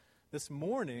this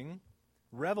morning,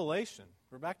 Revelation.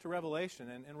 We're back to Revelation,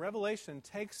 and Revelation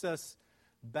takes us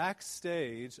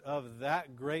backstage of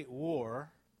that great war,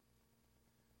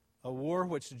 a war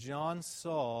which John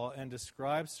saw and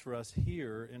describes for us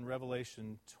here in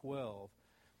Revelation 12.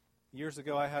 Years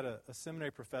ago, I had a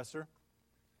seminary professor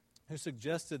who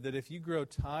suggested that if you grow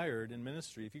tired in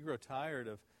ministry, if you grow tired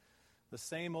of the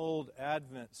same old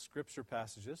Advent scripture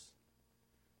passages,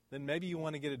 then maybe you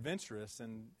want to get adventurous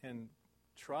and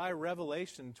try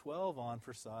Revelation 12 on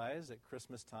for size at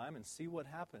Christmas time and see what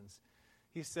happens.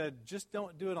 He said, just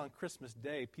don't do it on Christmas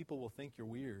Day. People will think you're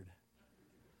weird.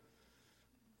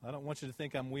 I don't want you to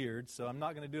think I'm weird, so I'm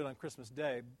not going to do it on Christmas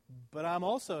Day. But I'm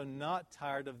also not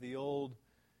tired of the old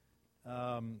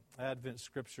Advent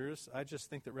scriptures. I just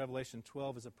think that Revelation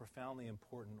 12 is a profoundly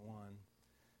important one.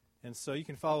 And so you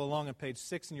can follow along on page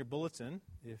 6 in your bulletin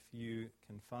if you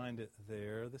can find it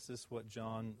there. This is what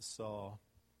John saw.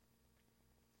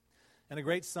 And a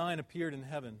great sign appeared in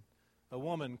heaven, a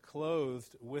woman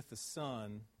clothed with the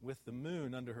sun, with the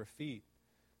moon under her feet,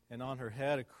 and on her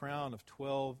head a crown of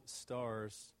 12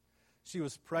 stars. She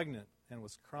was pregnant and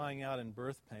was crying out in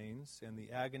birth pains and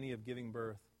the agony of giving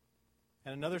birth.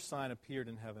 And another sign appeared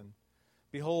in heaven.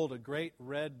 Behold, a great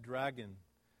red dragon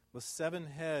with 7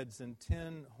 heads and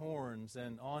 10 horns,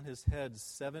 and on his head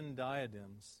 7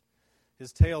 diadems.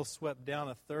 His tail swept down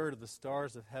a third of the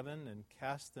stars of heaven and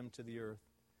cast them to the earth.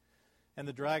 And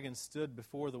the dragon stood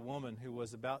before the woman who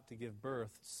was about to give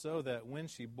birth, so that when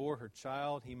she bore her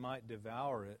child, he might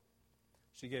devour it.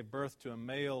 She gave birth to a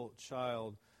male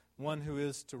child, one who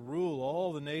is to rule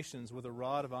all the nations with a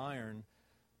rod of iron.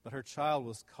 But her child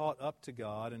was caught up to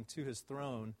God and to his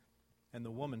throne, and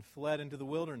the woman fled into the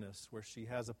wilderness, where she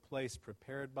has a place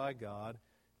prepared by God,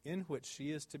 in which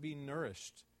she is to be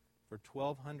nourished for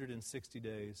 1,260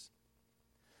 days.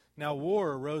 Now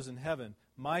war arose in heaven,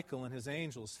 Michael and his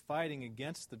angels fighting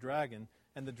against the dragon,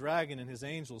 and the dragon and his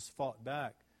angels fought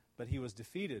back, but he was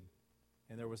defeated,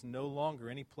 and there was no longer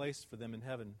any place for them in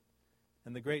heaven.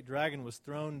 And the great dragon was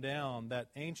thrown down, that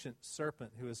ancient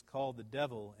serpent who is called the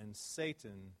devil and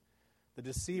Satan, the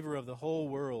deceiver of the whole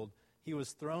world. He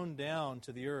was thrown down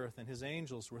to the earth, and his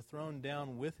angels were thrown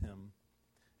down with him.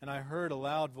 And I heard a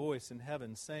loud voice in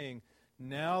heaven saying,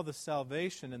 Now the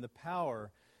salvation and the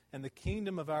power and the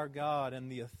kingdom of our God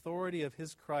and the authority of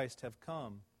his Christ have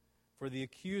come. For the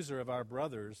accuser of our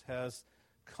brothers has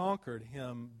conquered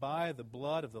him by the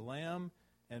blood of the Lamb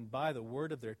and by the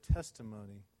word of their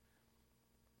testimony.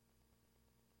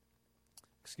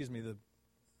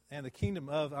 And the kingdom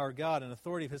of our God and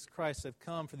authority of his Christ have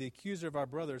come, for the accuser of our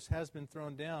brothers has been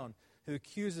thrown down, who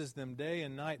accuses them day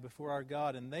and night before our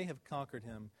God, and they have conquered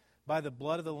him by the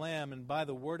blood of the Lamb and by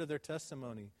the word of their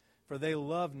testimony. For they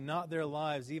loved not their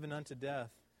lives even unto death.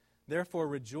 Therefore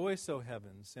rejoice, O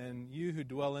heavens, and you who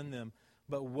dwell in them.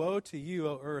 But woe to you,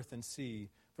 O earth and sea,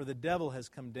 for the devil has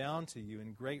come down to you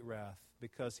in great wrath,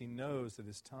 because he knows that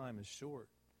his time is short.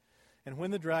 And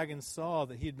when the dragon saw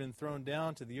that he had been thrown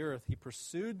down to the earth, he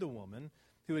pursued the woman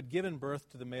who had given birth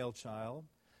to the male child.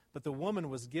 But the woman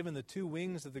was given the 2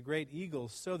 wings of the great eagle,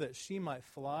 so that she might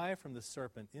fly from the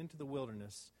serpent into the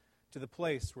wilderness, to the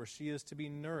place where she is to be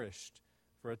nourished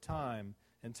for a time,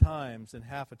 and times, and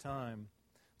half a time.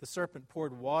 The serpent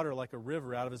poured water like a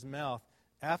river out of his mouth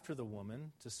after the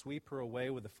woman, to sweep her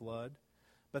away with a flood.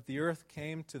 But the earth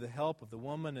came to the help of the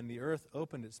woman, and the earth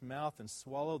opened its mouth and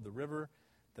swallowed the river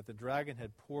that the dragon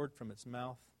had poured from its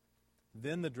mouth.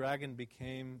 Then the dragon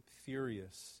became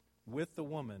furious with the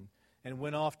woman, and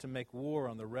went off to make war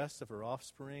on the rest of her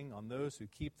offspring, on those who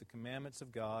keep the commandments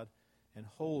of God, and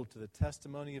hold to the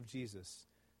testimony of Jesus.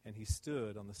 And he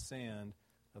stood on the sand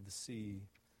of the sea.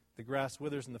 The grass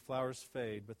withers and the flowers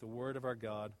fade, but the word of our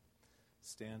God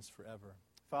stands forever.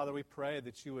 Father, we pray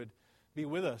that you would be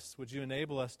with us. Would you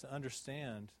enable us to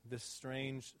understand this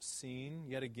strange scene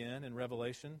yet again in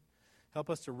Revelation? Help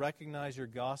us to recognize your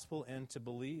gospel and to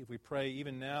believe. We pray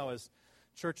even now as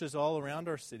churches all around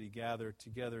our city gather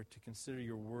together to consider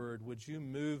your word, would you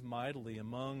move mightily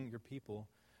among your people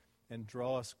and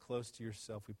draw us close to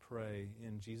yourself, we pray,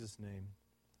 in Jesus' name.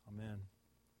 Amen.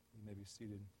 You may be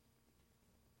seated.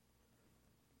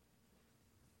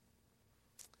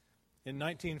 In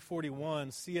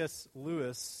 1941, C.S.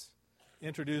 Lewis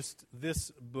introduced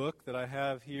this book that I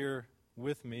have here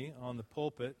with me on the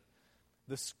pulpit,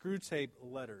 The Screwtape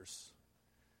Letters.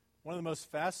 One of the most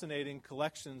fascinating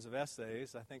collections of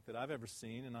essays I think that I've ever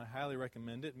seen, and I highly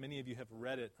recommend it. Many of you have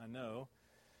read it, I know.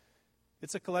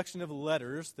 It's a collection of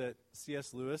letters that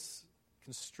C.S. Lewis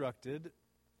constructed,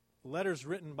 letters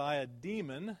written by a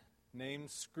demon named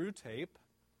Screwtape,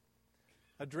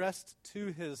 addressed to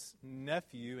his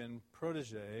nephew and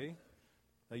protege,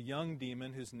 a young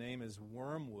demon whose name is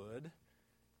Wormwood,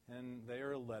 and they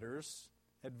are letters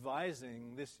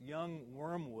advising this young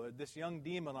Wormwood, this young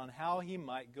demon, on how he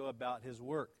might go about his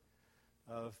work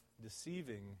of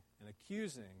deceiving and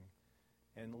accusing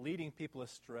and leading people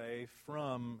astray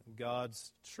from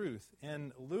God's truth.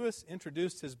 And Lewis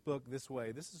introduced his book this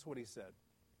way. This is what he said.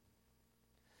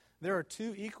 There are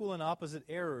two equal and opposite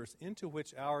errors into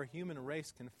which our human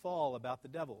race can fall about the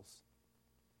devils.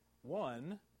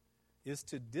 One is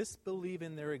to disbelieve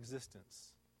in their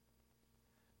existence.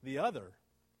 The other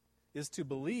is to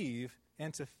believe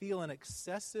and to feel an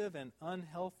excessive and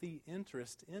unhealthy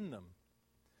interest in them.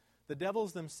 The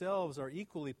devils themselves are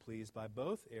equally pleased by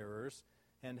both errors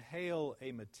and hail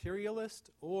a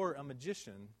materialist or a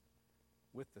magician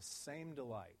with the same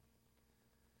delight.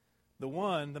 The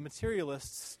one, the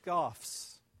materialist,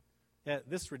 scoffs at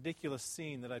this ridiculous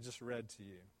scene that I just read to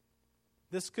you.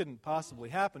 This couldn't possibly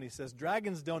happen, he says.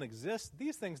 Dragons don't exist.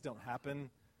 These things don't happen.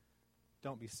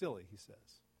 Don't be silly, he says.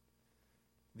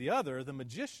 The other, the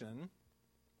magician,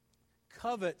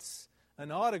 covets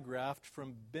an autograph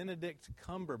from Benedict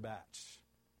Cumberbatch.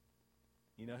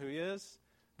 You know who he is?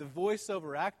 The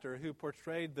voiceover actor who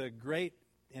portrayed the great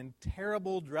and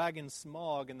terrible dragon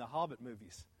Smaug in the Hobbit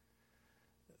movies.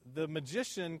 The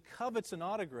magician covets an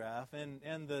autograph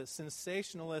and the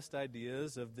sensationalist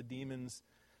ideas of the demons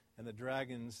and the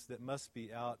dragons that must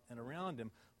be out and around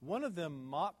him. One of them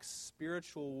mocks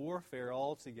spiritual warfare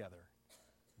altogether.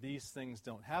 These things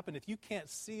don't happen. If you can't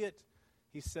see it,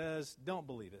 he says, don't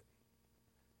believe it.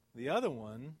 The other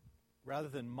one, rather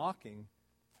than mocking,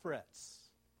 frets,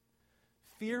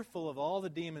 fearful of all the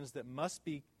demons that must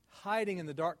be hiding in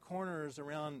the dark corners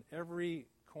around every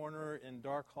corner and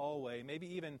dark hallway,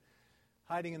 maybe even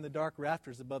hiding in the dark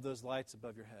rafters above those lights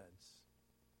above your heads.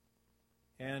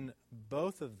 And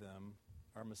both of them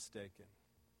are mistaken.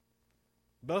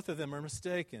 Both of them are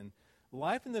mistaken.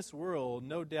 Life in this world,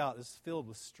 no doubt, is filled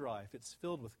with strife. It's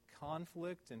filled with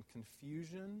conflict and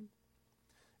confusion.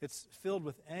 It's filled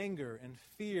with anger and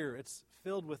fear. It's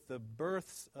filled with the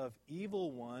births of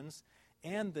evil ones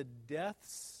and the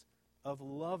deaths of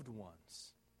loved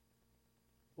ones.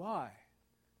 Why?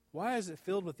 Why is it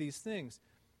filled with these things?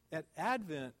 At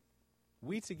Advent,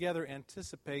 we together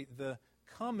anticipate the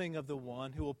coming of the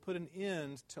one who will put an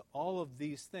end to all of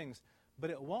these things. But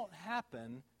it won't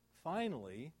happen,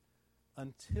 finally,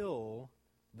 until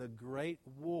the great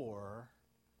war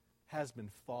has been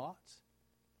fought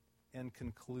and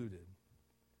concluded.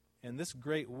 And this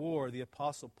great war, the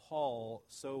Apostle Paul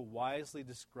so wisely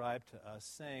described to us,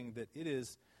 saying that it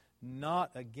is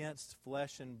not against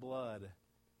flesh and blood,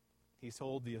 he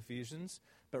told the Ephesians,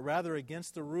 but rather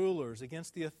against the rulers,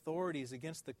 against the authorities,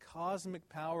 against the cosmic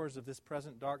powers of this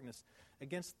present darkness,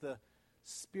 against the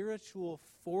spiritual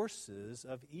forces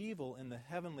of evil in the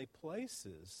heavenly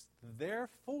places.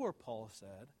 Therefore, Paul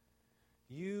said,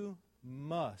 you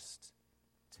must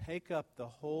take up the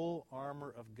whole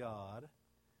armor of God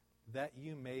that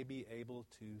you may be able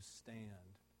to stand.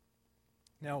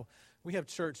 Now, we have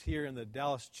church here in the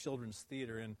Dallas Children's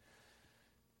Theater, and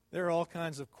there are all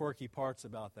kinds of quirky parts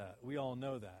about that. We all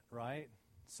know that, right?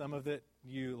 Some of it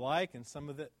you like, and some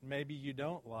of it maybe you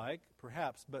don't like,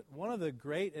 perhaps. But one of the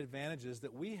great advantages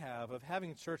that we have of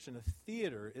having church in a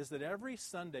theater is that every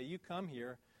Sunday you come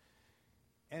here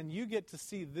and you get to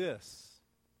see this.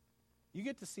 You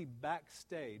get to see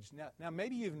backstage. Now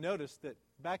maybe you've noticed that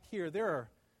back here there are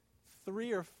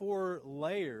 3 or 4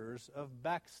 layers of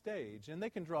backstage, and they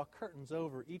can draw curtains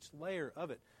over each layer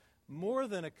of it. More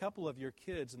than a couple of your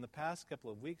kids in the past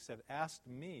couple of weeks have asked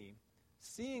me,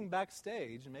 seeing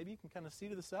backstage, and maybe you can kind of see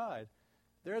to the side,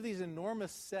 there are these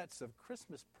enormous sets of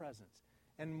Christmas presents.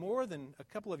 And more than a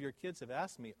couple of your kids have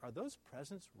asked me, are those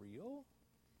presents real?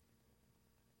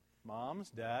 Moms,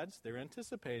 dads, they're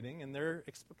anticipating, and their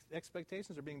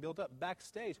expectations are being built up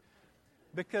backstage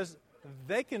because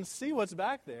they can see what's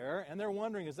back there, and they're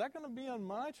wondering, is that going to be on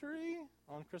my tree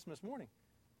on Christmas morning?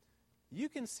 You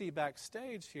can see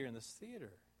backstage here in this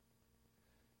theater.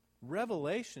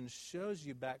 Revelation shows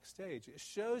you backstage. It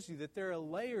shows you that there are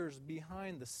layers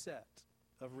behind the set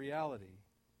of reality,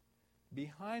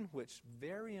 behind which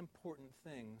very important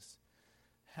things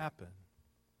happen.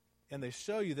 And they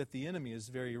show you that the enemy is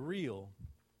very real.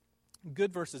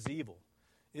 Good versus evil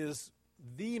is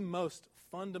the most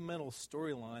fundamental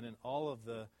storyline in all of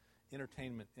the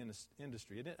entertainment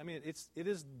industry. It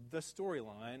is the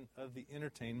storyline of the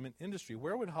entertainment industry.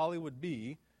 Where would Hollywood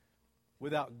be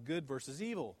without good versus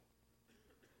evil?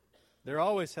 There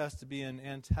always has to be an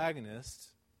antagonist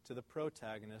to the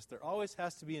protagonist. There always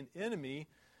has to be an enemy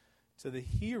to the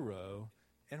hero.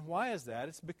 And why is that?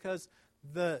 It's because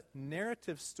the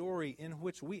narrative story in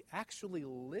which we actually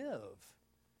live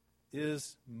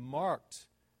is marked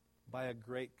by a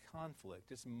great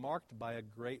conflict. It's marked by a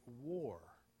great war.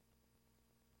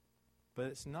 But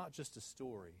it's not just a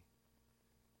story.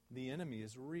 The enemy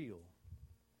is real.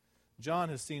 John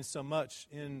has seen so much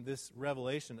in this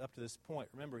revelation up to this point.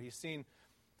 Remember, he's seen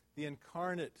the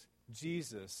incarnate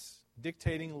Jesus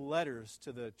dictating letters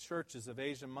to the churches of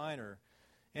Asia Minor.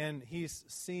 And he's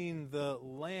seen the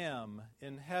Lamb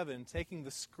in heaven taking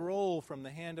the scroll from the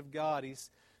hand of God. He's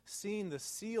seen the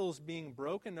seals being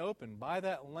broken open by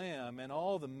that Lamb and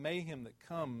all the mayhem that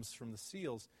comes from the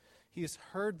seals. He's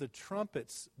heard the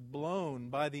trumpets blown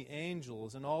by the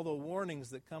angels and all the warnings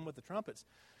that come with the trumpets.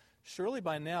 Surely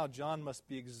by now John must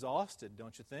be exhausted,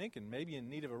 don't you think, and maybe in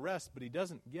need of a rest, but he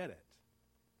doesn't get it.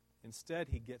 Instead,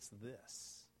 he gets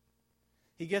this.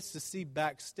 He gets to see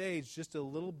backstage just a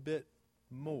little bit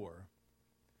more.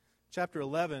 Chapter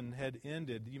 11 had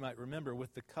ended, you might remember,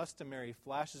 with the customary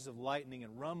flashes of lightning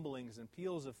and rumblings and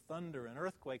peals of thunder and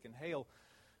earthquake and hail,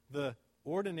 the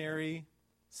ordinary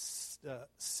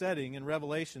setting in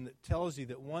Revelation that tells you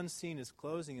that one scene is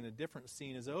closing and a different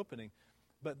scene is opening.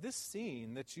 But this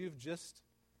scene that you've just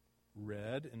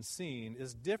read and seen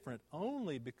is different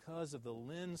only because of the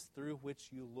lens through which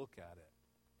you look at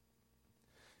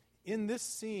it. In this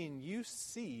scene, you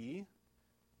see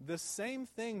the same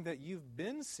thing that you've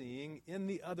been seeing in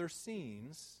the other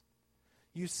scenes.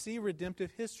 You see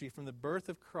redemptive history from the birth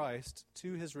of Christ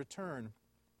to his return.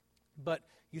 But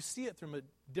you see it from a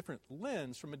different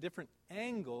lens, from a different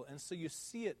angle, and so you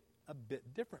see it a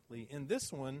bit differently. In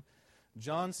this one,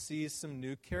 John sees some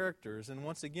new characters, and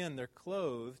once again, they're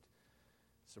clothed,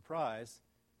 surprise,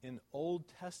 in Old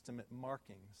Testament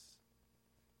markings.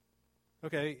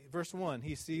 Okay, verse 1,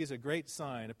 he sees a great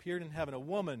sign, appeared in heaven, a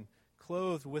woman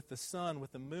clothed with the sun,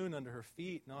 with the moon under her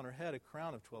feet, and on her head a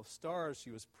crown of 12 stars.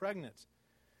 She was pregnant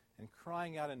and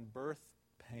crying out in birth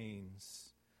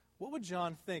pains. What would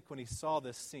John think when he saw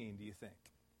this scene, do you think?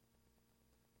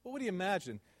 What would he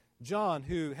imagine? John,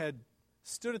 who had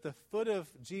stood at the foot of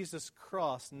Jesus'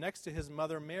 cross next to his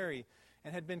mother Mary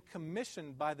and had been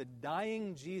commissioned by the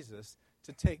dying Jesus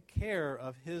to take care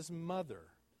of his mother.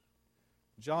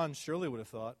 John surely would have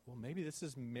thought, well, maybe this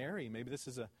is Mary. Maybe this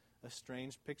is a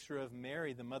strange picture of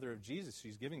Mary, the mother of Jesus.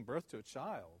 She's giving birth to a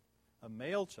child, a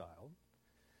male child.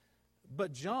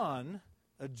 But John,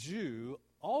 a Jew,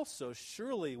 also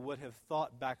surely would have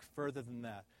thought back further than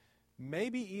that.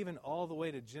 Maybe even all the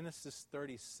way to Genesis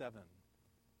 37.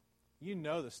 You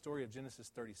know the story of Genesis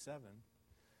 37.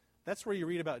 That's where you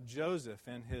read about Joseph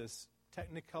and his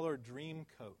Technicolor dream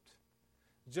coat.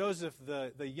 Joseph,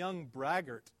 the young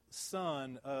braggart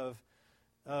son of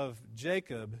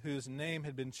Jacob, whose name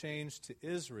had been changed to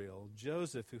Israel.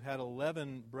 Joseph, who had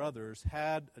 11 brothers,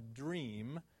 had a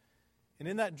dream. And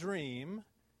in that dream,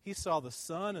 he saw the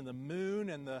sun and the moon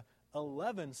and the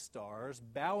 11 stars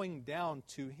bowing down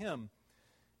to him.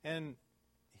 And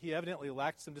he evidently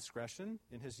lacked some discretion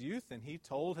in his youth, and he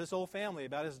told his whole family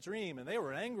about his dream, and they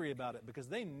were angry about it because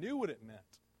they knew what it meant.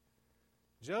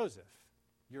 Joseph,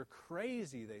 you're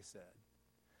crazy, they said.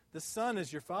 The sun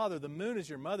is your father, the moon is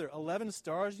your mother, 11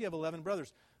 stars, you have 11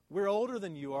 brothers. We're older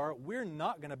than you are, we're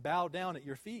not going to bow down at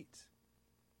your feet.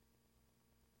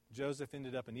 Joseph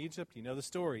ended up in Egypt. You know the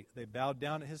story. They bowed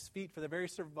down at his feet for their very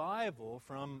survival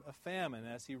from a famine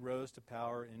as he rose to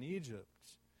power in Egypt.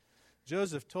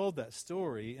 Joseph told that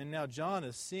story, and now John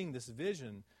is seeing this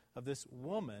vision of this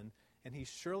woman, and he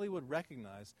surely would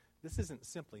recognize this isn't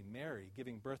simply Mary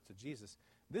giving birth to Jesus.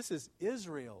 This is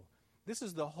Israel. This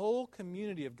is the whole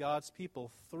community of God's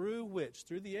people through which,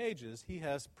 through the ages, he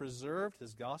has preserved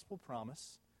his gospel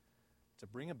promise to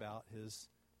bring about his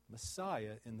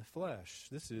Messiah in the flesh.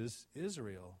 This is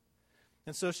Israel.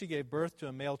 And so she gave birth to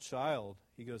a male child,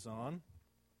 he goes on,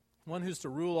 one who's to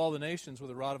rule all the nations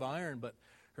with a rod of iron, but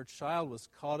her child was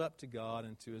caught up to God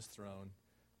and to his throne.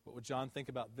 What would John think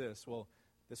about this? Well,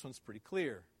 this one's pretty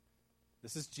clear.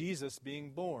 This is Jesus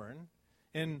being born,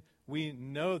 and we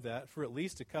know that for at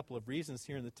least a couple of reasons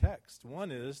here in the text.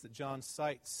 One is that John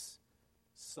cites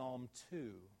Psalm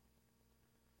 2.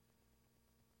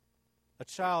 A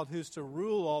child who's to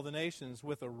rule all the nations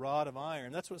with a rod of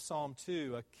iron. That's what Psalm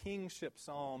 2, a kingship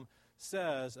psalm,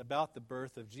 says about the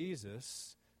birth of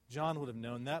Jesus. John would have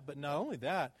known that, but not only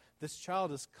that, this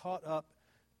child is caught up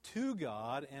to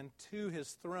God and to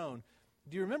his throne.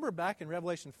 Do you remember back in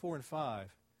Revelation 4 and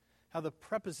 5 how the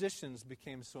prepositions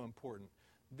became so important?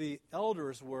 The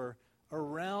elders were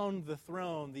around the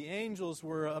throne. The angels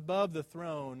were above the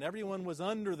throne. Everyone was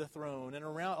under the throne and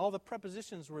around. All the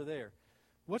prepositions were there.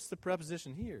 What's the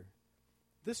preposition here?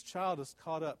 This child is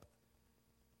caught up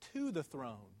to the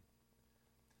throne.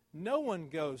 No one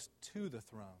goes to the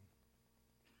throne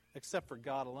except for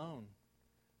God alone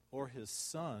or his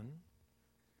Son.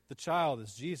 The child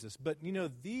is Jesus. But,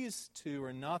 these two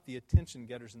are not the attention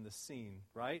getters in the scene,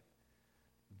 right?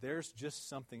 There's just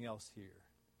something else here.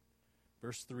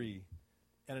 Verse 3,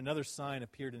 and another sign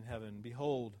appeared in heaven.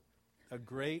 Behold, a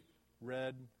great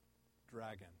red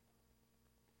dragon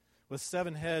with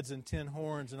 7 heads and 10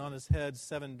 horns, and on his head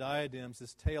 7 diadems.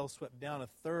 His tail swept down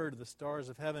 1/3 of the stars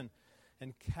of heaven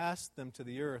and cast them to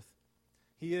the earth.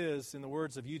 He is, in the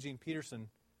words of Eugene Peterson,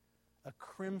 a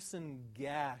crimson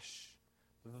gash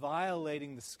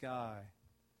violating the sky.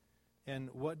 And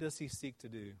what does he seek to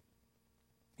do?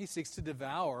 He seeks to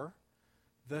devour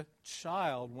the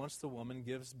child once the woman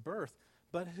gives birth.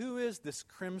 But who is this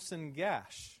crimson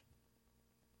gash?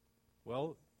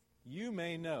 Well, you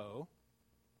may know,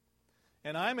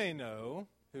 and I may know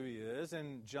who he is,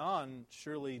 and John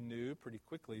surely knew pretty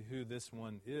quickly who this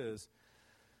one is.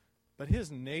 But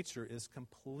his nature is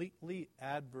completely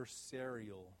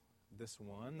adversarial, this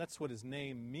one. That's what his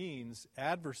name means,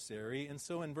 adversary. And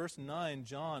so in verse 9,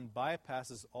 John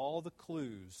bypasses all the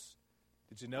clues.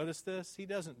 Did you notice this? He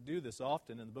doesn't do this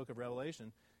often in the book of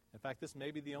Revelation. In fact, this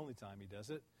may be the only time he does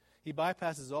it. He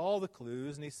bypasses all the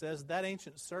clues, and he says, that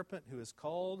ancient serpent who is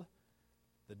called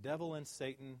the devil and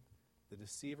Satan, the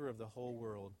deceiver of the whole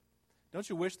world. Don't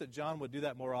you wish that John would do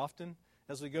that more often?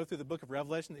 As we go through the book of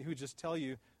Revelation, that he would just tell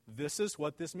you, this is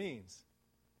what this means.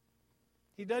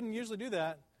 He doesn't usually do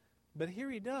that, but here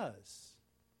he does.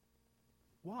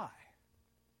 Why?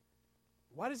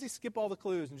 Why does he skip all the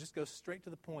clues and just go straight to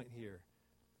the point here?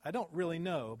 I don't really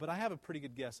know, but I have a pretty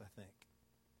good guess, I think.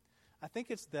 I think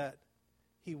it's that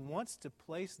he wants to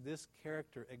place this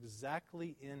character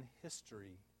exactly in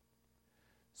history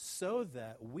so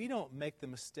that we don't make the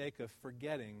mistake of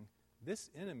forgetting this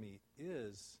enemy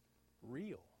is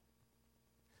real.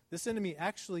 This enemy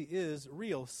actually is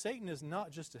real. Satan is not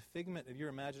just a figment of your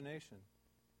imagination.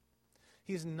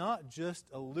 He's not just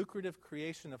a lucrative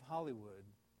creation of Hollywood.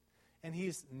 And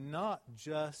he's not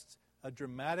just a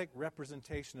dramatic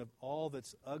representation of all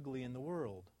that's ugly in the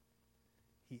world.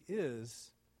 He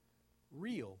is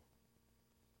real.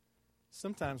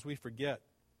 Sometimes we forget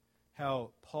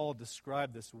how Paul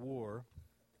described this war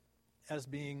as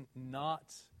being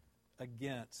not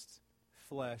against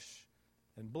flesh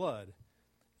and blood.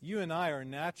 You and I are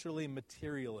naturally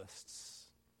materialists.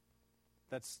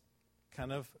 That's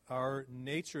kind of our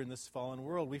nature in this fallen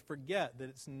world. We forget that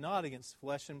it's not against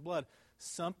flesh and blood.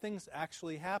 Something's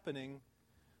actually happening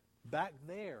back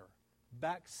there,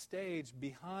 backstage,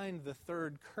 behind the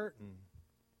third curtain.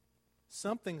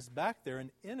 Something's back there.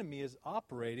 An enemy is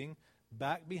operating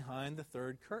back behind the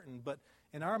third curtain. But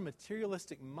in our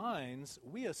materialistic minds,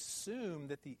 we assume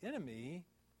that the enemy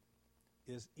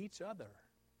is each other.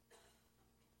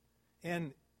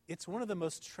 And it's one of the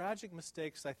most tragic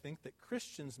mistakes, I think, that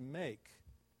Christians make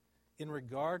in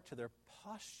regard to their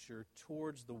posture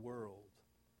towards the world.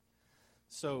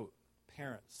 So,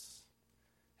 parents,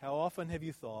 how often have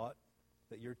you thought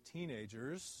that your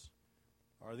teenagers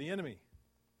are the enemy?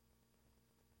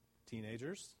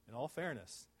 Teenagers, in all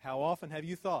fairness, how often have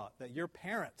you thought that your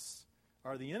parents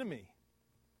are the enemy?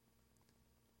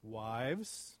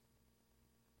 Wives,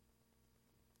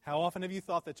 how often have you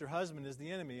thought that your husband is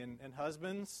the enemy? And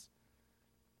husbands,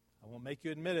 I won't make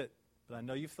you admit it, but I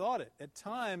know you've thought it. At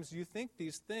times, you think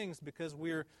these things because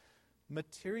we're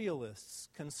materialists.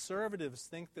 Conservatives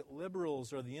think that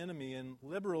liberals are the enemy, and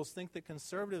liberals think that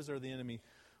conservatives are the enemy.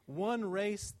 One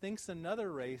race thinks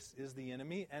another race is the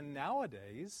enemy, and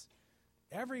nowadays,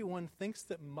 everyone thinks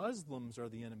that Muslims are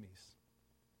the enemies,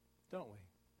 don't we?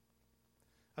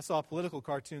 I saw a political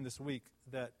cartoon this week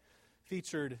that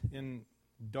featured in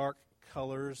dark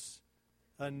colors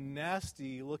a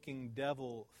nasty-looking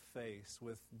devil face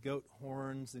with goat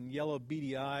horns and yellow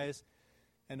beady eyes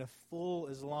and a full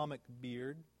Islamic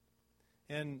beard.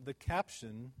 And the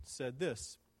caption said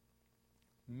this: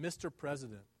 Mr.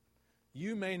 President,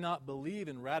 you may not believe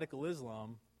in radical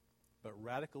Islam, but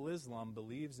radical Islam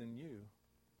believes in you.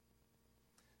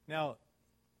 Now,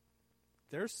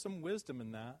 there's some wisdom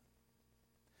in that.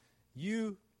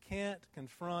 You can't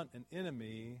confront an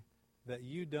enemy that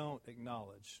you don't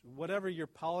acknowledge. Whatever your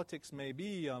politics may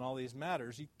be on all these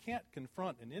matters, you can't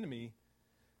confront an enemy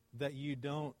that you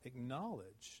don't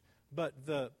acknowledge. But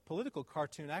the political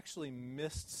cartoon actually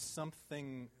missed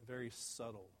something very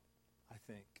subtle, I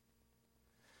think.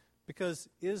 Because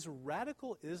is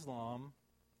radical Islam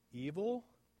evil?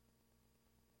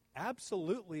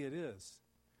 Absolutely it is.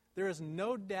 There is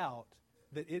no doubt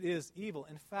that it is evil.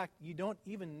 In fact, you don't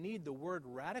even need the word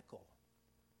radical.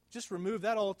 Just remove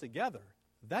that altogether.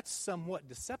 That's somewhat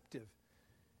deceptive.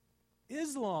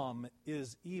 Islam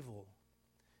is evil,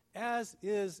 as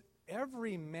is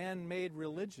every man-made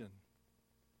religion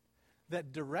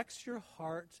that directs your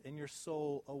heart and your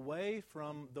soul away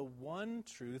from the one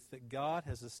truth that God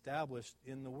has established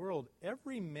in the world.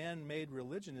 Every man-made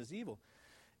religion is evil.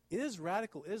 Is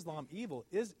radical Islam evil?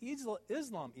 Is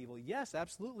Islam evil? Yes,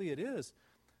 absolutely it is.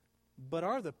 But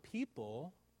are the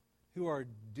people who are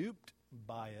duped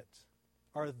by it,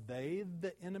 are they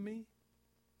the enemy?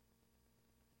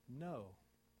 No.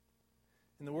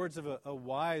 In the words of a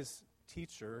wise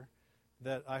teacher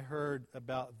that I heard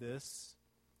about this,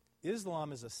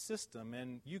 Islam is a system,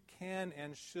 and you can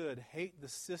and should hate the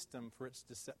system for its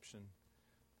deception.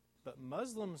 But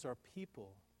Muslims are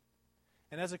people.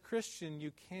 And as a Christian,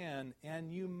 you can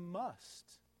and you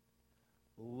must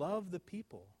love the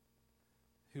people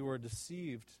who are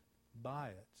deceived by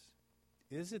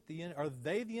it. Are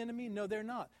they the enemy? No, they're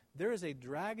not. There is a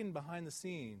dragon behind the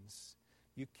scenes.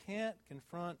 You can't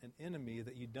confront an enemy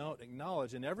that you don't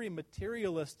acknowledge. And every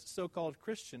materialist so-called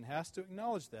Christian has to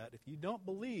acknowledge that. If you don't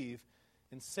believe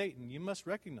in Satan, you must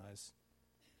recognize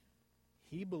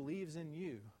he believes in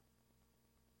you.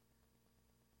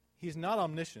 He's not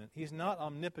omniscient. He's not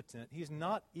omnipotent. He's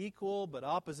not equal but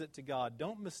opposite to God.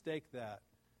 Don't mistake that.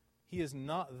 He is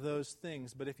not those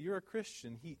things. But if you're a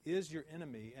Christian, he is your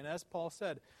enemy. And as Paul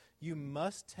said, you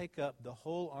must take up the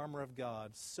whole armor of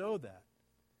God so that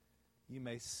you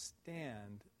may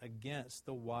stand against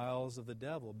the wiles of the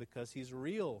devil, because he's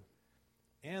real.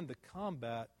 And the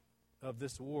combat of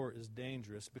this war is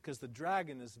dangerous, because the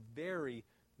dragon is very,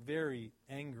 very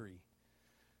angry.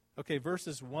 Okay,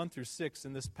 verses 1 through 6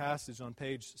 in this passage on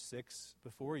page 6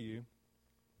 before you.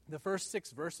 The first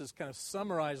 6 verses kind of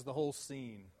summarize the whole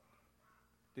scene.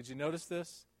 Did you notice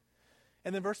this?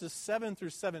 And then verses 7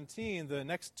 through 17, the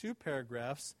next 2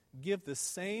 paragraphs, give the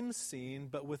same scene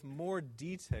but with more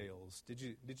details. Did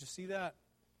you see that?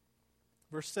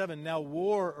 Verse 7, now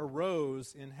war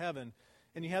arose in heaven.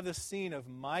 And you have this scene of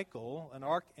Michael, an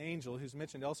archangel who's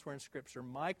mentioned elsewhere in Scripture.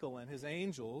 Michael and his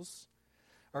angels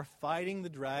are fighting the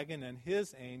dragon and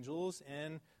his angels,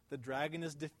 and the dragon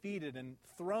is defeated and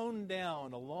thrown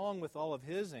down along with all of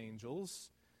his angels.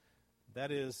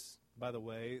 That is, by the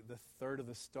way, the third of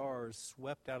the stars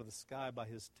swept out of the sky by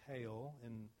his tail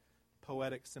in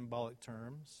poetic, symbolic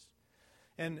terms.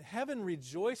 And heaven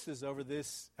rejoices over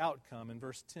this outcome in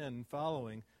verse 10 and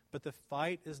following, but the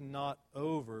fight is not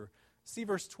over. See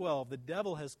verse 12, the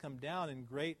devil has come down in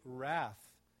great wrath.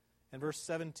 And verse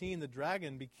 17, the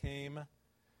dragon became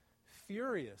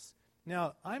furious.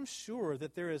 Now, I'm sure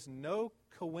that there is no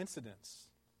coincidence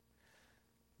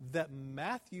that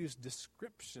Matthew's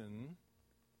description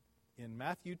in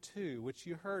Matthew 2, which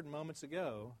you heard moments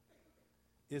ago,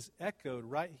 is echoed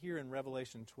right here in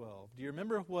Revelation 12. Do you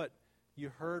remember what you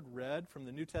heard read from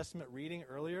the New Testament reading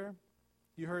earlier?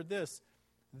 You heard this.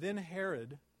 Then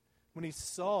Herod, when he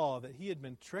saw that he had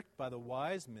been tricked by the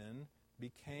wise men,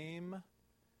 became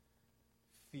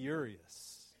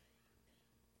furious.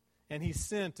 And he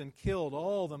sent and killed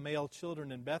all the male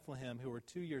children in Bethlehem who were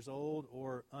 2 years old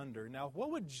or under. Now,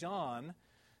 what would John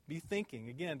be thinking?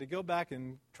 Again, to go back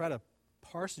and try to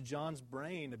parse John's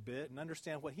brain a bit and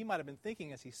understand what he might have been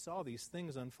thinking as he saw these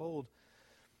things unfold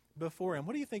before him.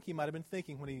 What do you think he might have been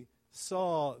thinking when he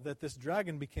saw that this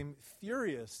dragon became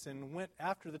furious and went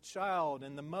after the child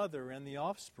and the mother and the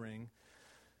offspring?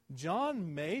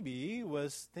 John maybe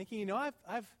was thinking,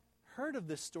 I've heard of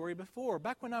this story before.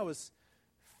 Back when I was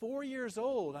 4 years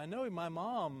old, I know my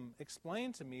mom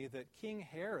explained to me that King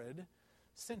Herod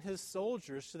sent his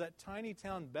soldiers to that tiny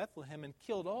town Bethlehem and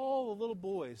killed all the little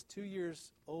boys 2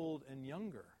 years old and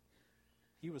younger.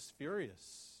 He was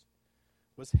furious.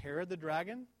 Was Herod the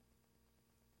dragon?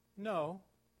 No,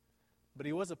 but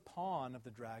he was a pawn of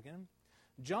the dragon.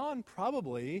 John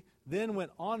probably then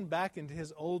went on back into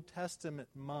his Old Testament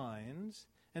mind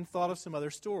and thought of some other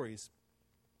stories.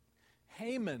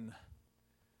 Haman,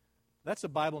 that's a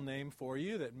Bible name for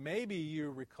you that maybe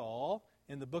you recall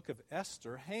in the book of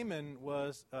Esther. Haman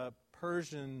was a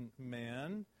Persian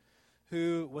man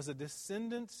who was a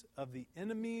descendant of the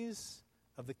enemies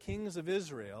of the kings of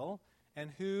Israel and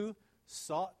who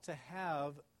sought to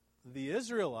have the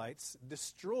Israelites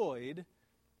destroyed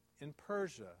in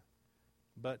Persia.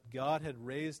 But God had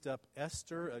raised up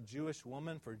Esther, a Jewish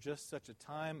woman, for just such a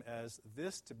time as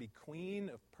this to be queen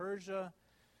of Persia,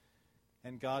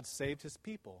 and God saved his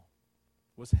people.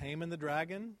 Was Haman the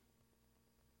dragon?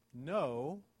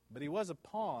 No, but he was a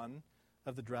pawn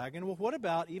of the dragon. Well, what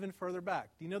about even further back?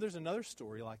 Do you know there's another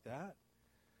story like that?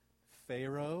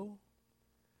 Pharaoh.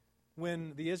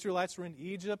 When the Israelites were in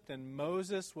Egypt and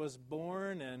Moses was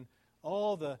born and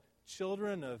all the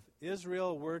children of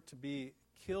Israel were to be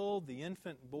killed the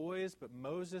infant boys, but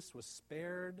Moses was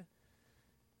spared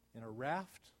in a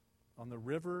raft on the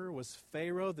river. Was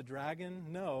Pharaoh the dragon?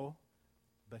 No,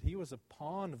 but he was a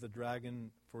pawn of the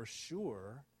dragon for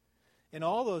sure. In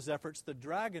all those efforts, the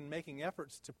dragon making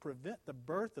efforts to prevent the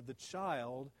birth of the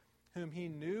child whom he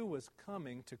knew was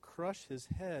coming to crush his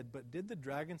head. But did the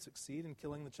dragon succeed in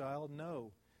killing the child?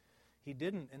 No, he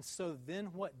didn't. And so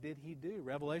then what did he do?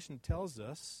 Revelation tells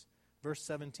us, verse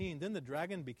 17, then the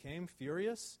dragon became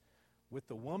furious with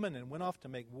the woman and went off to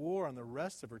make war on the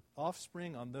rest of her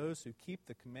offspring, on those who keep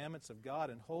the commandments of God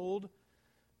and hold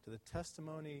to the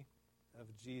testimony of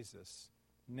Jesus.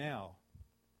 Now,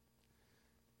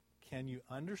 can you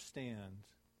understand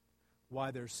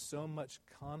why there's so much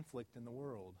conflict in the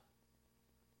world?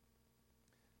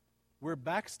 We're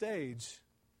backstage.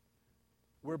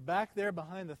 We're back there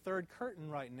behind the third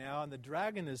curtain right now, and the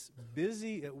dragon is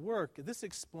busy at work. This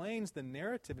explains the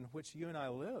narrative in which you and I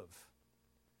live.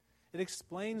 It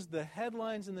explains the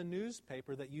headlines in the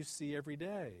newspaper that you see every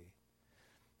day.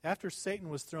 After Satan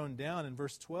was thrown down in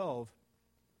verse 12,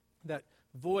 that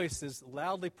voice is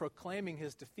loudly proclaiming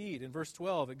his defeat. In verse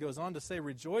 12, it goes on to say,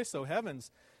 rejoice, O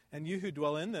heavens, and you who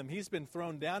dwell in them. He's been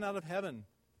thrown down out of heaven.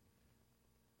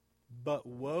 But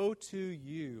woe to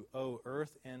you, O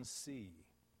earth and sea,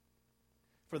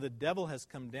 for the devil has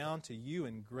come down to you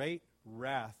in great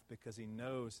wrath because he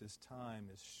knows his time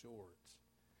is short.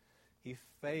 He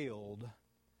failed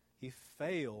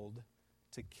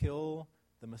to kill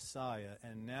the Messiah,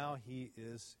 and now he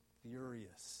is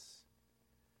furious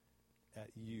at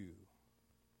you.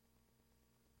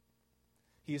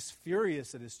 He's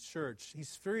furious at his church.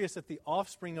 He's furious at the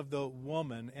offspring of the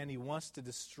woman, and he wants to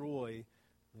destroy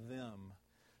them.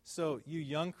 So you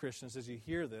young Christians, as you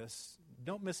hear this,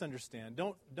 don't misunderstand.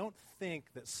 Don't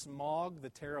think that Smog the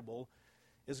Terrible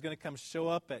is going to come show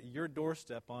up at your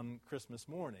doorstep on Christmas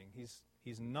morning.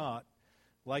 He's not,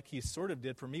 like he sort of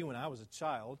did for me when I was a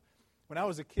child. When I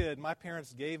was a kid, my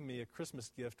parents gave me a Christmas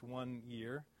gift one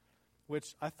year,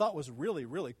 which I thought was really,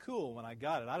 really cool when I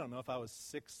got it. I don't know if I was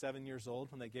 6, 7 years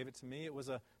old when they gave it to me. It was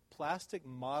a plastic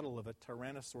model of a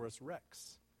Tyrannosaurus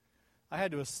Rex. I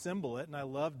had to assemble it, and I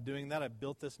loved doing that. I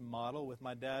built this model with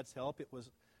my dad's help. It was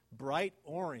bright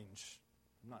orange.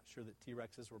 I'm not sure that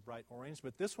T-Rexes were bright orange,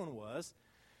 but this one was.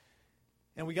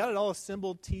 And we got it all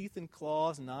assembled, teeth and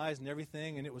claws and eyes and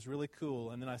everything, and it was really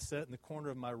cool. And then I sat in the corner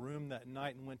of my room that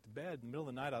night and went to bed. In the middle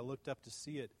of the night, I looked up to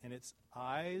see it, and its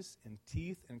eyes and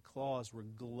teeth and claws were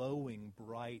glowing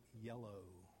bright yellow.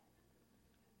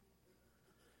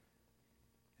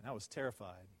 And I was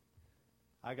terrified.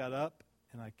 I got up,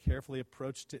 and I carefully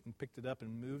approached it and picked it up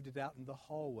and moved it out in the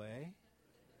hallway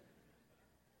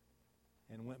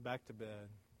and went back to bed.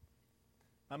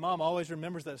 My mom always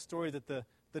remembers that story that the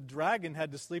dragon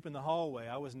had to sleep in the hallway.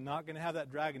 I was not going to have that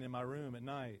dragon in my room at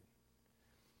night.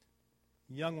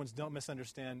 Young ones, don't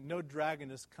misunderstand. No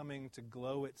dragon is coming to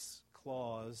glow its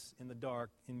claws in the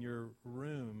dark in your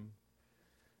room.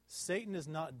 Satan is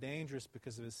not dangerous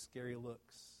because of his scary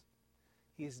looks.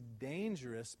 He's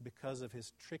dangerous because of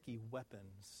his tricky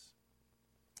weapons.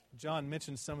 John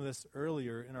mentioned some of this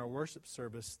earlier in our worship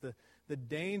service. The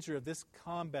danger of this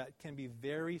combat can be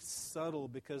very subtle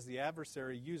because the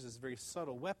adversary uses very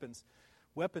subtle weapons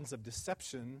of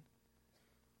deception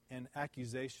and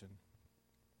accusation.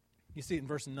 You see it in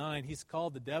verse 9. He's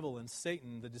called the devil and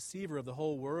Satan, the deceiver of the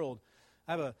whole world.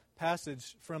 I have a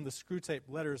passage from the Screwtape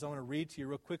Letters I want to read to you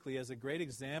real quickly as a great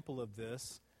example of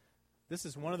this. This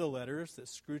is one of the letters that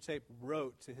Screwtape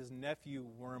wrote to his nephew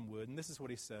Wormwood, and this is what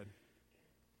he said.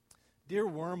 Dear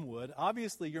Wormwood,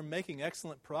 obviously you're making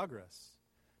excellent progress.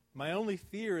 My only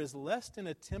fear is lest in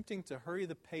attempting to hurry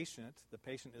the patient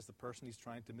is the person he's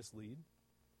trying to mislead,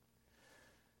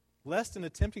 lest in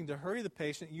attempting to hurry the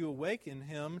patient, you awaken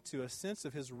him to a sense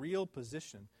of his real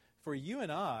position. For you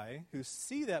and I, who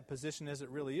see that position as it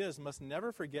really is, must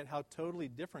never forget how totally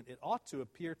different it ought to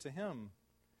appear to him.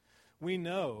 We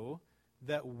know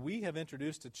that we have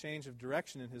introduced a change of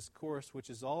direction in his course, which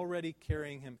is already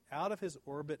carrying him out of his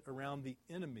orbit around the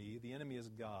enemy. The enemy is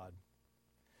God.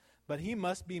 But he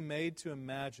must be made to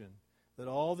imagine that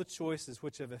all the choices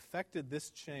which have effected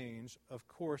this change, of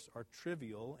course, are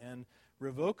trivial and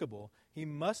revocable. He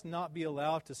must not be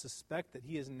allowed to suspect that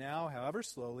he is now, however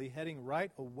slowly, heading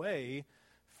right away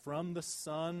from the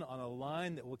sun on a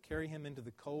line that will carry him into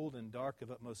the cold and dark of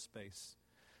utmost space.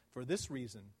 For this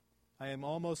reason, I am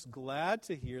almost glad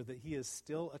to hear that he is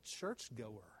still a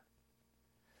churchgoer.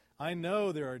 I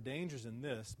know there are dangers in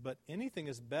this, but anything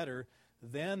is better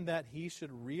than that he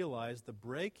should realize the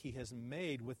break he has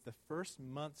made with the first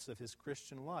months of his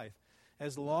Christian life,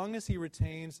 as long as he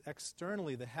retains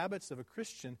externally the habits of a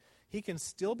Christian, he can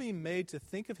still be made to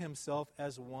think of himself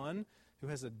as one who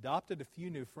has adopted a few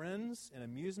new friends and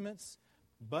amusements,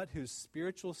 but whose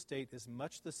spiritual state is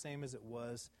much the same as it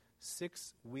was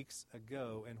 6 weeks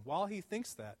ago. And while he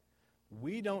thinks that,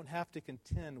 we don't have to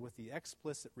contend with the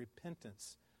explicit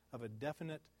repentance of a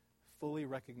definite, fully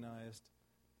recognized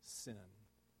sin.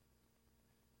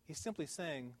 He's simply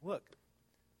saying, look,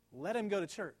 let him go to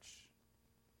church,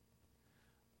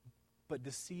 but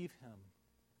deceive him.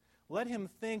 Let him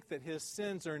think that his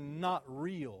sins are not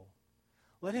real.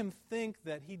 Let him think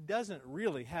that he doesn't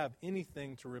really have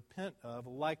anything to repent of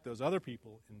like those other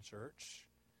people in church.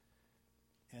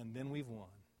 And then we've won.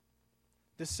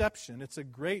 Deception, it's a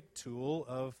great tool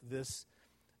of this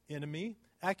enemy.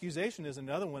 Accusation is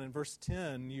another one. In verse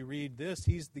 10, you read this: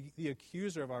 he's the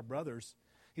accuser of our brothers.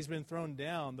 He's been thrown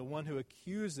down, the one who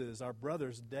accuses our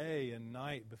brothers day and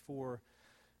night before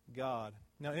God.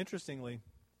 Now, interestingly,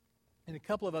 in a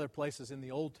couple of other places in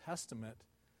the Old Testament,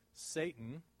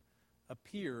 Satan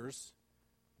appears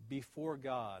before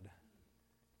God.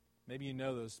 Maybe you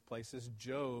know those places.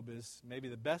 Job is maybe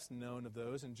the best known of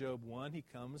those. In Job 1, he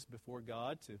comes before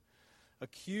God to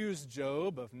accuse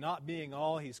Job of not being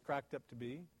all he's cracked up to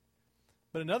be.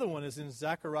 But another one is in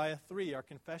Zechariah 3. Our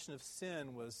confession of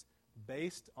sin was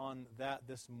based on that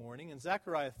this morning. In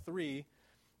Zechariah 3,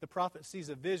 the prophet sees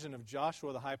a vision of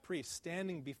Joshua the high priest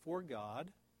standing before God,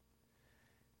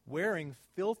 wearing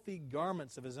filthy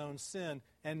garments of his own sin,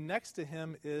 and next to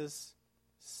him is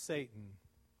Satan,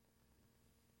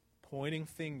 pointing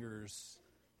fingers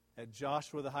at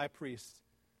Joshua the high priest.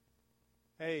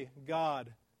 Hey,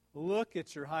 God, look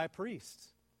at your high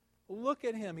priest. Look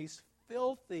at him. He's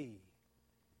filthy.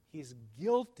 He's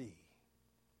guilty.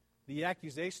 The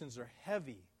accusations are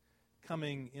heavy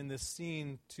coming in this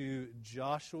scene to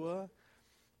Joshua.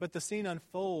 But the scene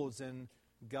unfolds and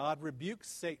God rebukes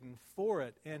Satan for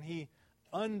it, and he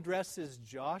undresses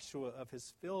Joshua of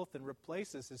his filth and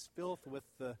replaces his filth with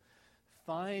the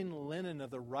fine linen of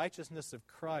the righteousness of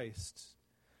Christ.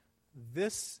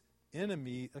 This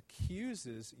enemy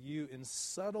accuses you in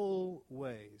subtle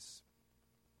ways.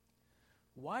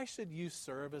 Why should you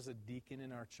serve as a deacon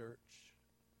in our church?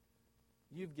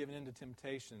 You've given in to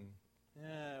temptation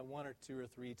 1 or 2 or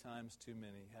 3 times too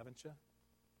many, haven't you?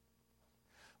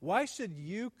 Why should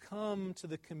you come to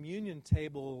the communion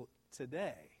table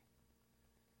today?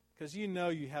 Because you know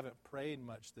you haven't prayed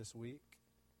much this week.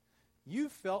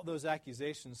 You've felt those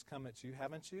accusations come at you,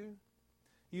 haven't you?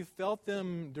 You've felt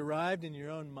them derived in your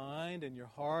own mind and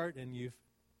your heart, and you've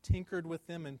tinkered with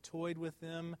them and toyed with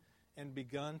them and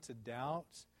begun to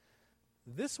doubt.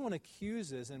 This one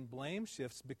accuses and blame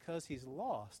shifts because he's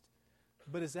lost.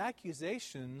 But his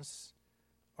accusations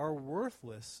are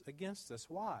worthless against us.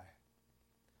 Why?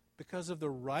 Because of the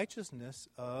righteousness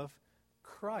of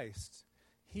Christ.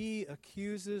 He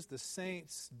accuses the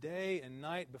saints day and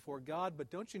night before God,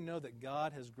 but don't you know that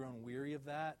God has grown weary of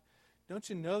that? Don't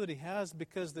you know that he has?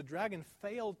 Because the dragon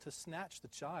failed to snatch the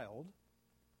child.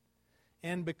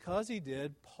 And because he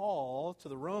did, Paul to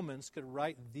the Romans could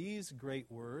write these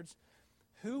great words: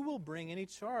 who will bring any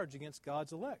charge against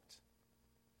God's elect?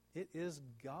 It is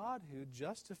God who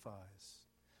justifies.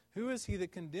 Who is he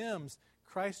that condemns?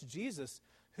 Christ Jesus,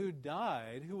 who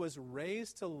died, who was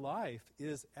raised to life,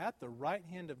 is at the right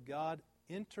hand of God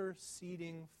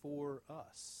interceding for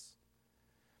us.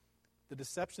 The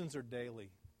deceptions are daily.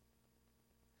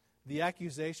 The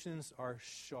accusations are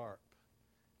sharp.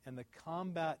 And the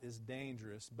combat is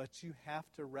dangerous, but you have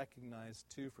to recognize,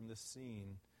 too, from this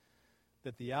scene,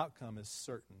 that the outcome is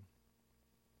certain.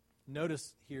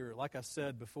 Notice here, like I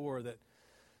said before, that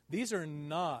these are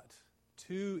not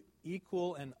two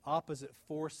equal and opposite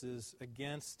forces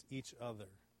against each other.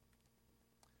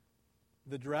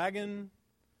 The dragon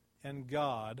and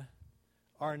God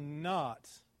are not,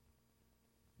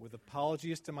 with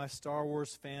apologies to my Star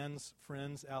Wars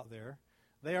friends out there,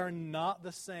 they are not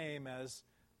the same as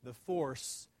the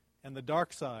Force and the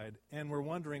dark side, and we're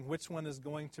wondering which one is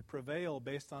going to prevail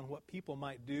based on what people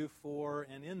might do for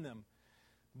and in them.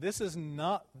 This is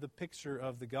not the picture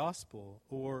of the gospel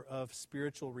or of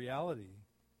spiritual reality.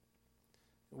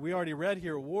 We already read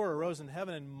here, war arose in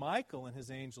heaven, and Michael and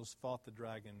his angels fought the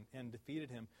dragon and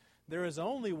defeated him. There is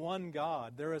only one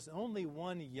God. There is only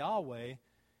one Yahweh.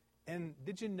 And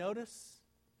did you notice?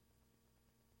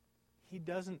 He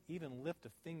doesn't even lift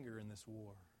a finger in this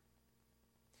war.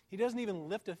 He doesn't even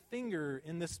lift a finger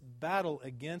in this battle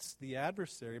against the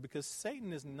adversary, because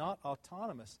Satan is not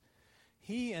autonomous.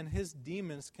 He and his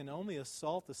demons can only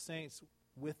assault the saints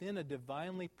within a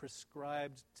divinely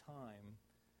prescribed time.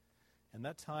 And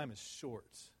that time is short,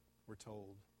 we're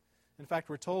told. In fact,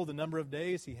 we're told the number of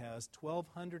days he has,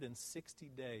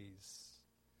 1,260 days.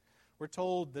 We're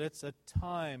told that it's a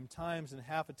time, times and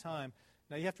half a time.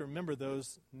 Now you have to remember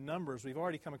those numbers. We've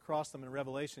already come across them in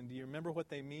Revelation. Do you remember what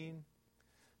they mean?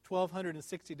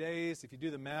 1,260 days, if you do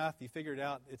the math, you figure it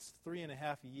out, it's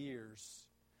 3.5 years.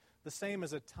 The same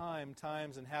as a time,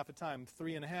 times and half a time,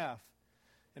 3.5.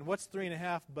 And what's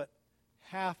 3.5 but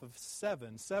half of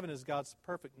 7? 7 is God's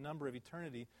perfect number of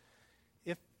eternity.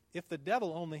 If the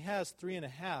devil only has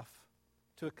 3.5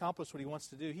 to accomplish what he wants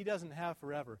to do, he doesn't have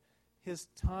forever. His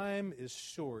time is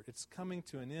short. It's coming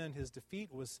to an end. His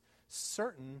defeat was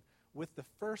certain with the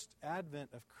first advent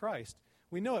of Christ.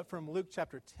 We know it from Luke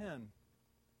chapter 10.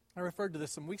 I referred to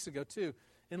this some weeks ago too.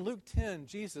 In Luke 10,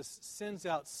 Jesus sends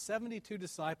out 72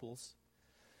 disciples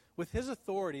with his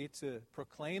authority to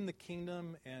proclaim the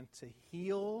kingdom and to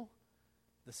heal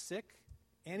the sick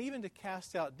and even to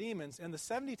cast out demons. And the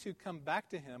 72 come back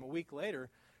to him a week later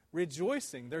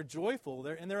rejoicing. They're joyful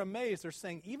and they're amazed. They're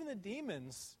saying, even the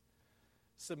demons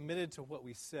submitted to what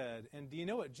we said. And do you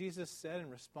know what Jesus said in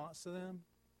response to them?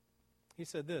 He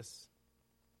said this,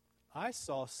 I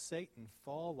saw Satan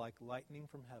fall like lightning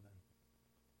from heaven.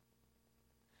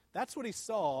 That's what he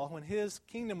saw when his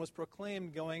kingdom was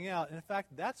proclaimed going out. And in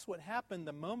fact, that's what happened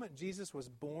the moment Jesus was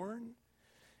born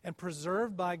and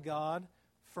preserved by God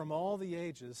from all the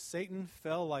ages. Satan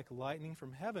fell like lightning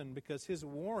from heaven because his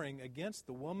warring against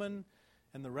the woman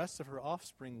and the rest of her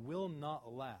offspring will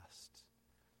not last.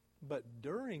 But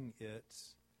during it,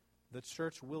 the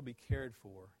church will be cared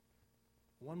for.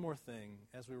 One more thing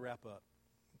as we wrap up.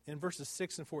 In verses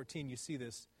 6 and 14, you see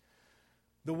this.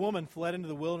 The woman fled into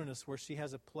the wilderness where she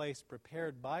has a place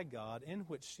prepared by God in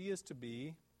which she is to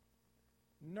be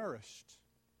nourished.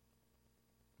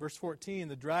 Verse 14,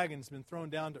 the dragon's been thrown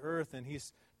down to earth and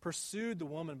he's pursued the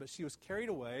woman, but she was carried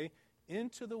away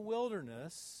into the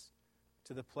wilderness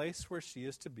to the place where she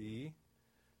is to be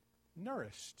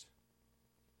nourished.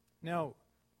 Now,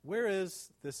 where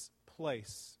is this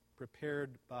place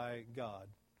prepared by God?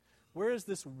 Where is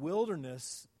this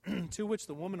wilderness to which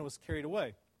the woman was carried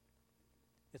away?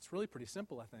 It's really pretty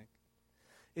simple, I think.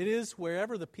 It is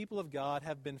wherever the people of God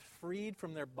have been freed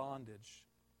from their bondage.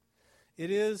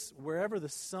 It is wherever the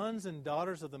sons and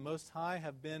daughters of the Most High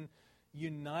have been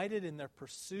united in their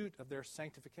pursuit of their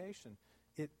sanctification.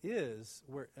 It is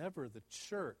wherever the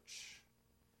church,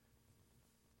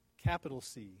 capital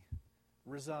C,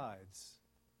 resides.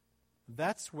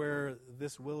 That's where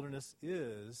this wilderness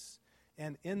is,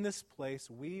 and in this place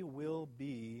we will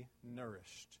be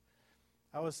nourished.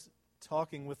 I was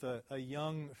talking with a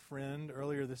young friend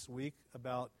earlier this week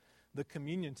about the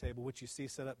communion table, which you see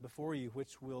set up before you,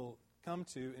 which we'll come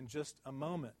to in just a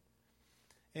moment.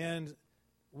 And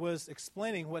was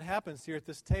explaining what happens here at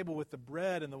this table with the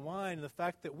bread and the wine and the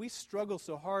fact that we struggle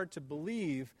so hard to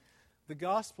believe the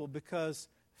gospel because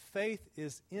faith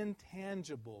is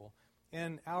intangible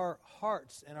and our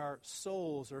hearts and our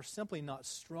souls are simply not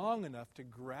strong enough to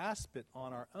grasp it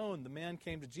on our own. The man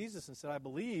came to Jesus and said, I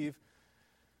believe,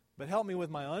 but help me with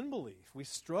my unbelief. We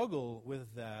struggle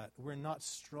with that. We're not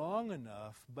strong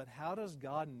enough, but how does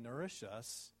God nourish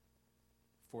us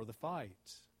for the fight?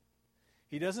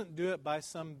 He doesn't do it by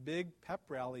some big pep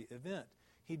rally event.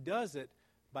 He does it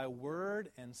by word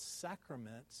and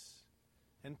sacraments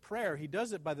and prayer. He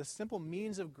does it by the simple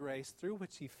means of grace through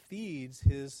which he feeds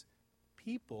his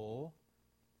people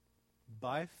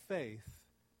by faith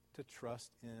to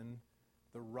trust in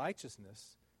the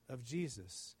righteousness of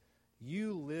Jesus.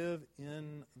 You live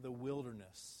in the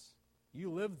wilderness.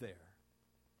 You live there.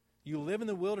 You live in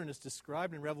the wilderness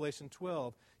described in Revelation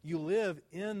 12. You live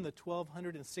in the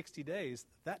 1,260 days.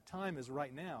 That time is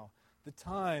right now. The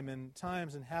time and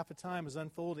times and half a time is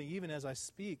unfolding even as I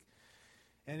speak.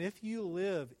 And if you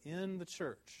live in the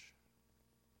church,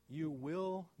 you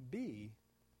will be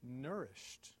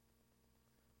nourished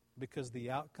because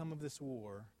the outcome of this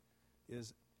war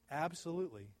is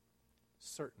absolutely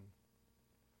certain.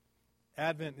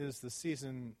 Advent is the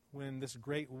season when this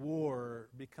great war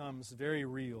becomes very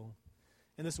real.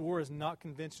 And this war is not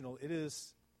conventional. It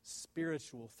is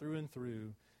spiritual through and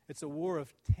through. It's a war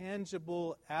of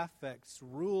tangible affects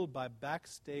ruled by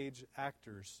backstage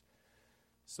actors.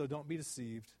 So don't be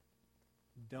deceived.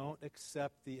 Don't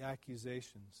accept the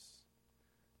accusations,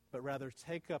 but rather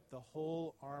take up the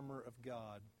whole armor of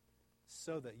God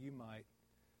so that you might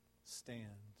stand.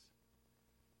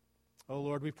 Oh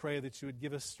Lord, we pray that you would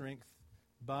give us strength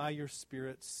by your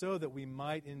Spirit so that we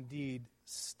might indeed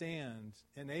stand.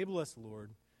 Enable us, Lord,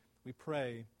 we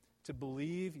pray, to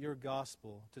believe your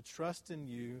gospel, to trust in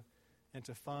you, and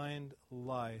to find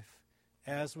life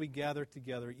as we gather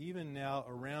together, even now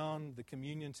around the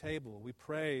communion table. We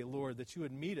pray, Lord, that you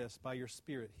would meet us by your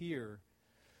Spirit here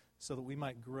so that we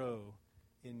might grow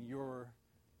in your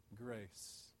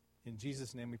grace. In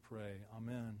Jesus' name we pray.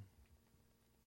 Amen.